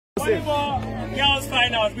Volleyball girls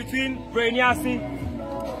finals between Brainiasi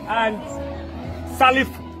and Salif.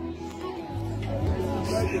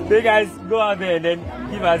 They guys go out there and then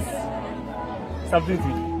give us something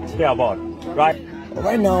to care about, right?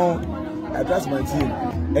 Right now, I trust my team.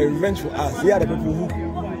 A revenge for us. They are the people who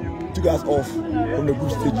took us off from the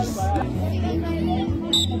group stages.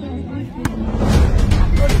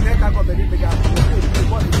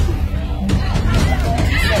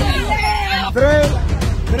 Three.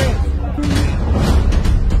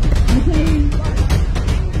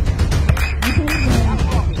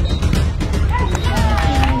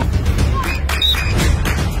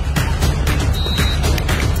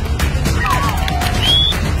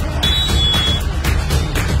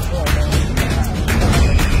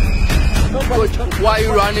 Coach, why are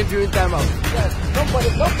you running during timeout? Yes, nobody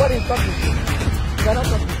is talking. They are not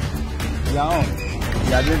talking. Yeah,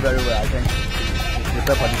 you are doing very well, I think.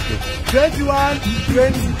 Prepare for this game. 21,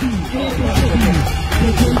 20.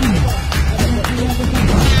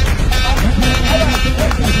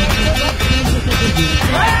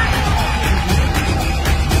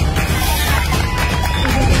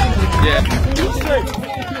 Yeah. 2 straight.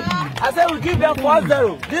 I said we give them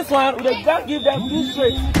 4-0. This one, we just give them 2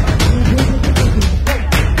 straight.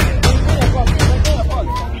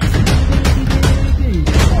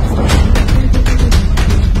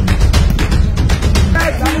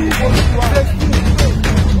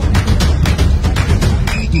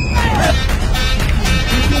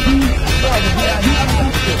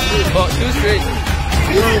 Oh, 2 straight.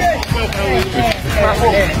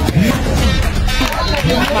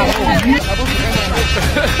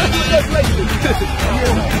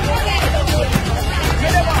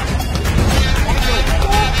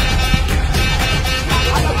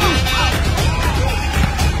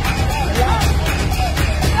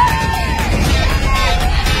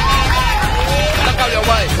 Look out your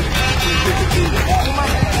way.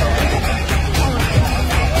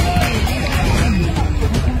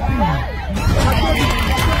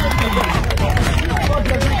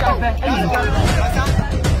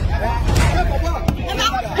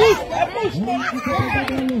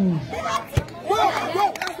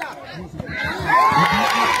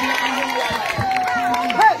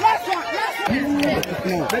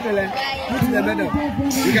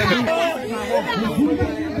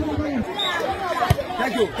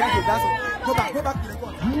 Thank you. That's all. Go back to the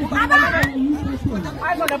court.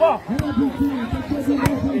 Eyes on the ball.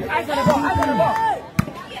 Eyes on the ball.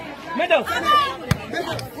 Middle.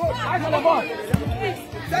 Eyes on the ball.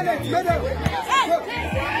 Middle.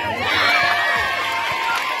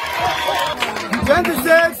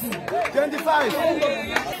 26, 25.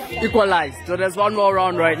 Equalized. So there's one more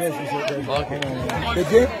round, right? Yes, okay. The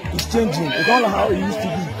game is changing. It's not how it used to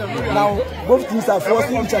be. Now, both teams are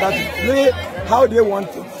forcing each other to play how they want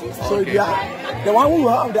it. So the one who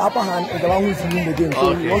will have the upper hand is the one who is winning the game.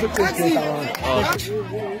 So we also change things around.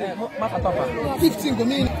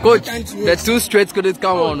 Coach, the 2 straights couldn't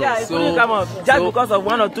come on. Yeah, it couldn't come on just because of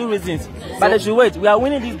 1 or 2 reasons. But they should wait. We are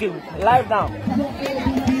winning this game live now.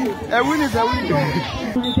 A win is a win.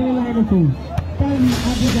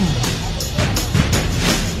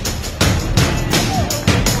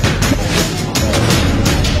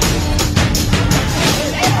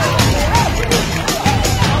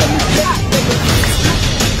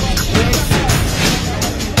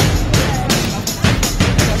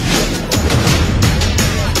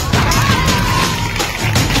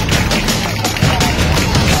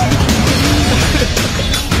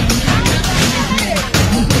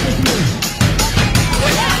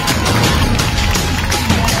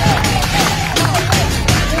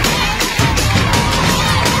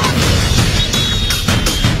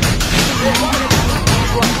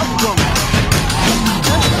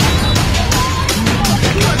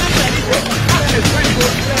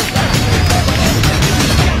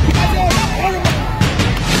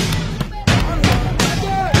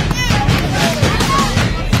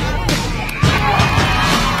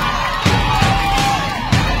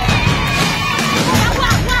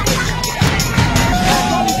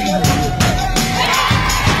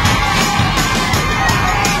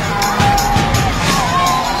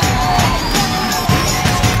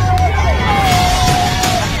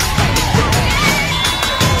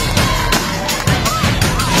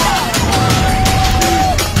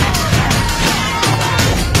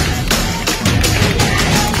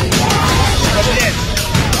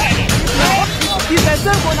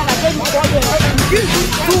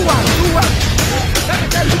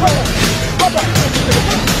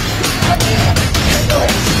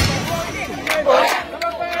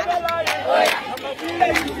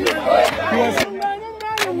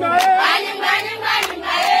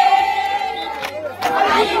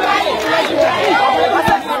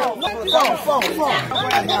 Four.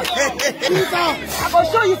 I'm gonna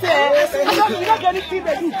show you, you don't get anything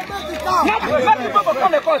they do. I'm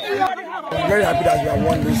very happy that we have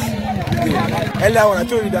won this game. Earlier when I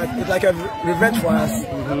told you that it's like a revenge for us,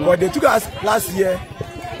 but they took us last year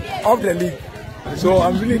off the league, so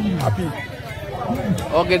I'm really happy.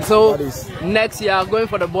 Okay, so next year going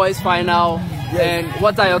for the boys final, and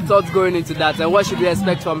what are your thoughts going into that, and what should we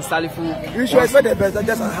expect from Salifu? We should expect the best,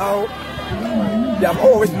 just how they have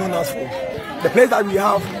always known us for. The players that we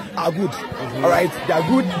have are good, all right, they are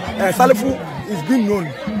good. Salifu is being known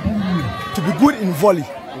to be good in volley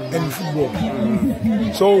and football,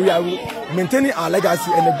 so we are maintaining our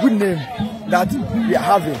legacy and a good name that we are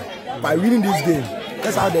having by winning this game.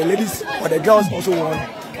 That's how the ladies or the girls also won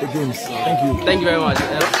the games. Thank you. Thank you very much.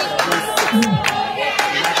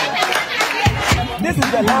 This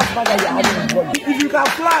is the last match that we are having in volley. If you can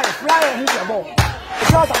fly and hit the ball. The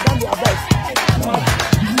girls have done their best.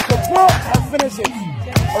 The pro have finished it.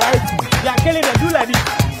 Alright? They are killing it. Do like this.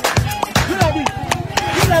 Do like this.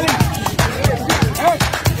 Do like this.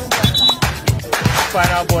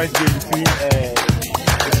 Final boys game between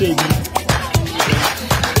Shady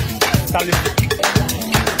Salifu.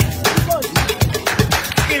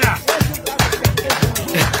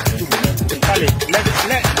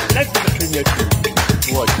 Let's do the Premier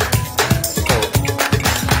League. Watch.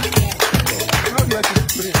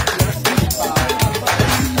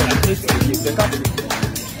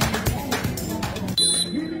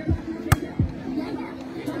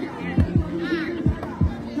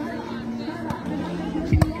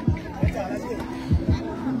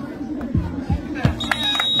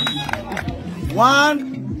 One,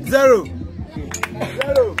 zero.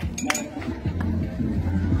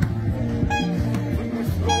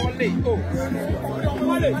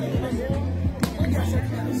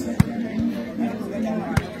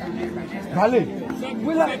 Vale.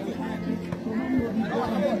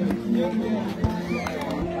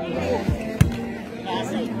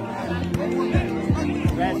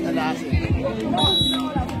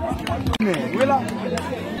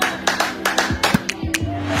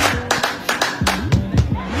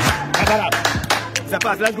 Ça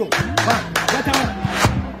passe, let's go.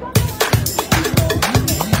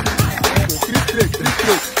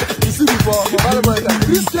 You see before,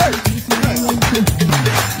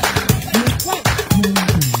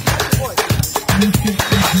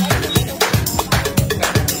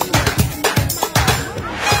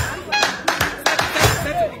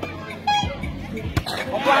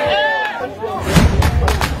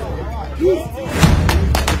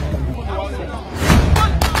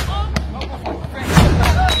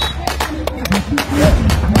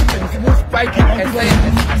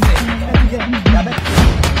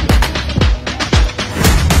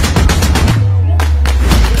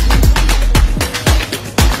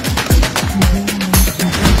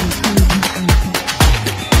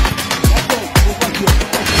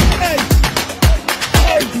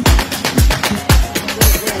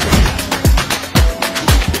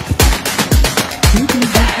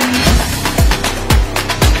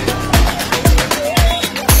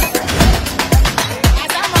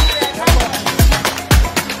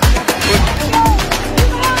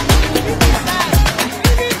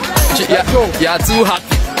 You are too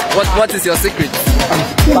happy. What is your secret?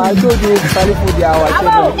 I told you, Salifu, they are our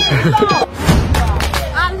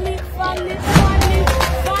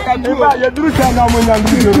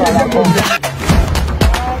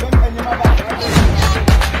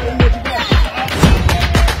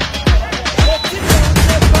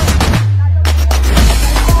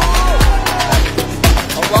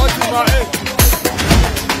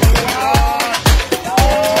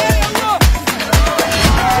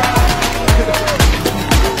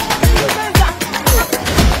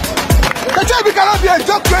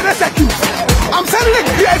I'm sending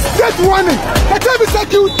a straight warning. The time is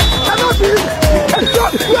second. Cannot be.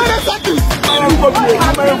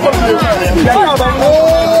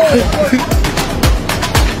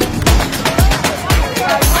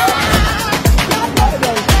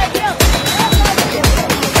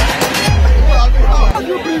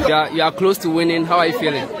 You are close to winning. How are you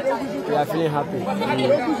feeling? We are feeling happy.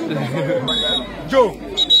 Joe,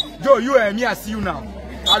 you and me, I see you now.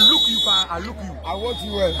 I look you. I want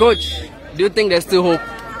you well. Coach, do you think there's still hope?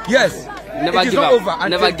 Yes. Never give up. Over.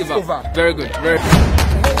 Never give up. Over. Very good. Very good.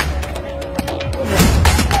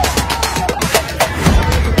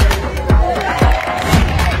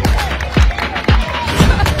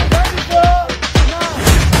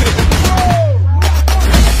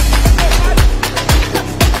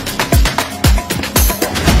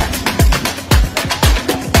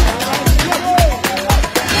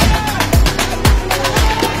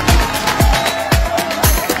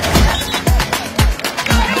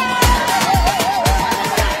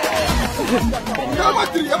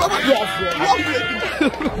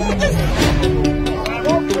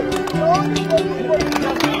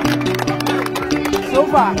 So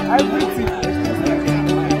far, everything.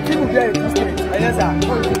 People get it. Yes, sir.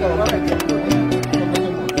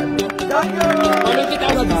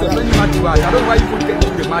 I don't know why you put them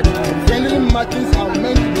in the match. Friendly matches are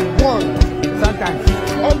meant to be won. Sometimes.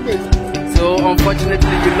 Always. So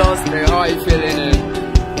unfortunately you lost. How are you feeling? And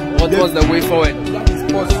what was the way forward?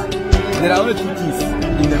 Sports. There are only two things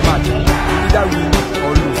in the match. Either win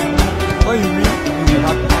or lose. When you win, you will be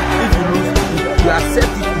happy. If you lose, you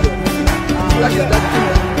accept it in the position. That is that thing.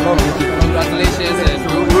 Congratulations and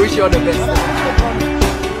we wish you all the best.